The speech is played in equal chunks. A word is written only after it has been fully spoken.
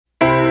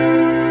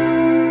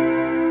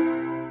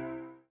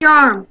your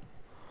arm.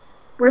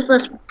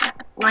 Worthless,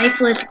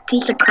 lifeless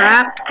piece of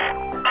crap.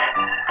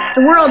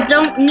 The world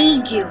don't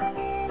need you.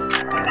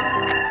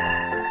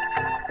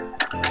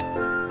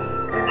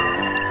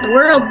 The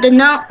world did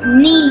not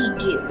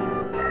need you.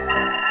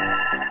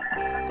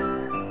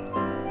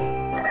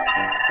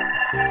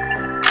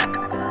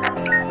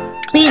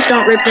 Please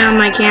don't rip down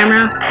my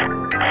camera.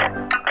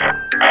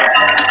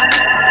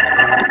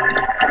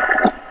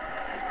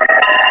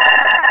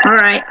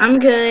 Alright, I'm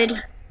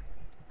good.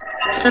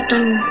 Except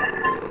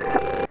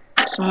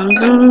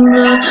someone's on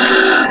the...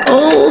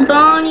 Old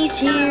Bonnie's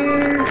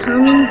here,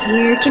 coming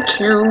here to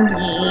kill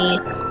me.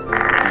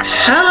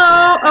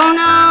 Hello? Oh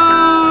no!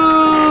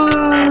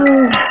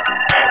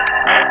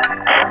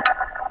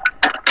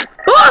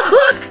 Oh,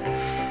 look!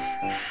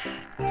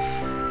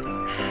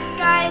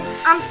 Guys,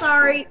 I'm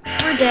sorry.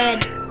 We're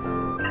dead.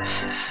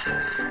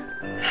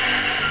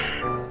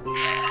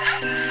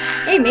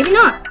 Hey, maybe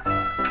not.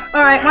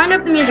 Alright, wind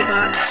up the music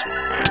box.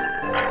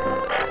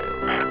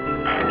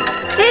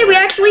 Hey, we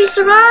actually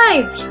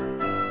survived!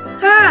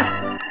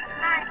 Ah!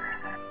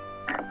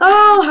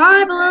 Oh,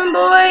 hi, Balloon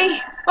Boy!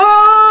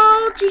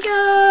 Oh,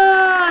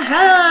 Chica!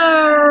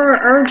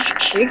 Hello,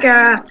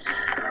 Chica!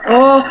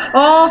 Oh,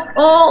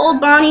 old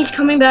Bonnie's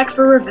coming back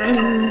for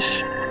revenge.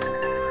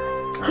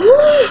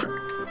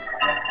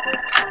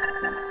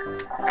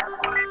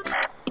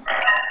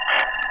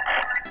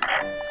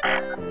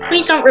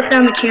 Please don't rip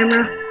down the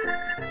camera.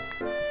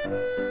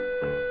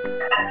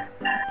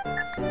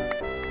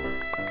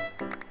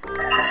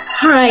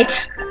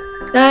 Alright,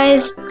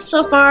 guys,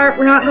 so far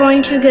we're not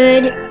going too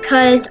good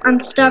because I'm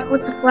stuck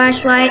with the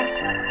flashlight.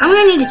 I'm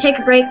gonna need to take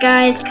a break,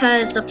 guys,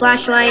 because the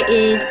flashlight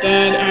is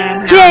dead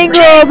and...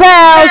 Jingle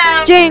bells,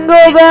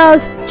 jingle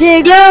bells,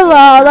 jingle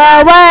all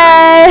the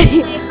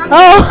way.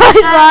 Oh,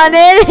 what fun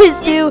it is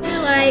to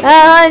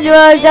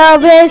hundreds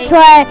of his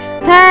sleigh.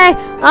 Hey,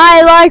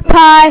 I like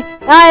pie,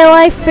 I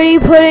like fruity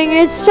pudding,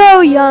 it's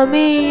so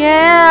yummy,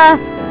 yeah.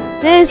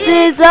 This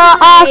is an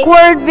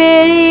awkward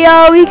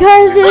video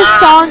because this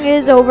song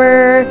is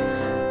over.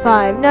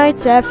 Five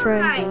Nights at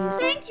Freddy's.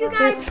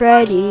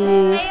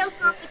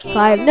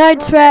 Five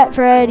Nights at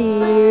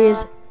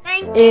Freddy's.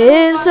 It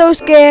is so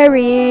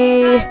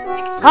scary.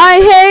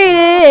 I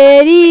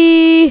hate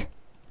it.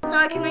 So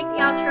I can make the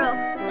outro.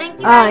 Thank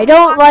you. I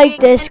don't like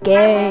this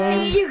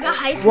game. See you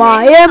guys.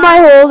 Why am I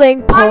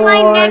holding pork?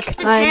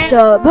 I'm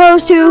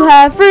supposed to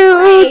have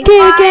fruit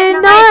cake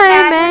and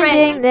I'm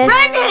ending this.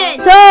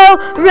 So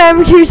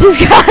remember to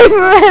subscribe.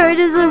 Remember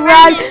to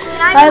subscribe.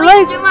 I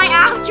like to do my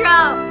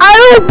outro. I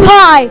like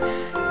pie.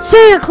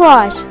 Santa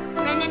Claus.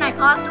 Brendan, I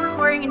paused the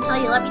recording until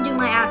you let me do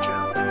my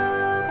outro.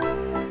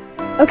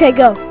 Okay,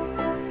 go.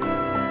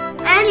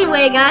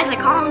 Anyway, guys, I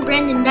calmed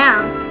Brendan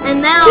down,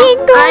 and now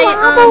Jingle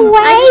all the way.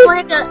 I just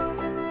wanted to.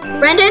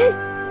 Brendan.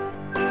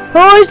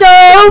 Who's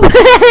open?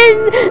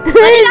 What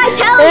did I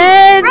tell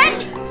you,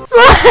 Brendan?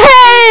 Slay!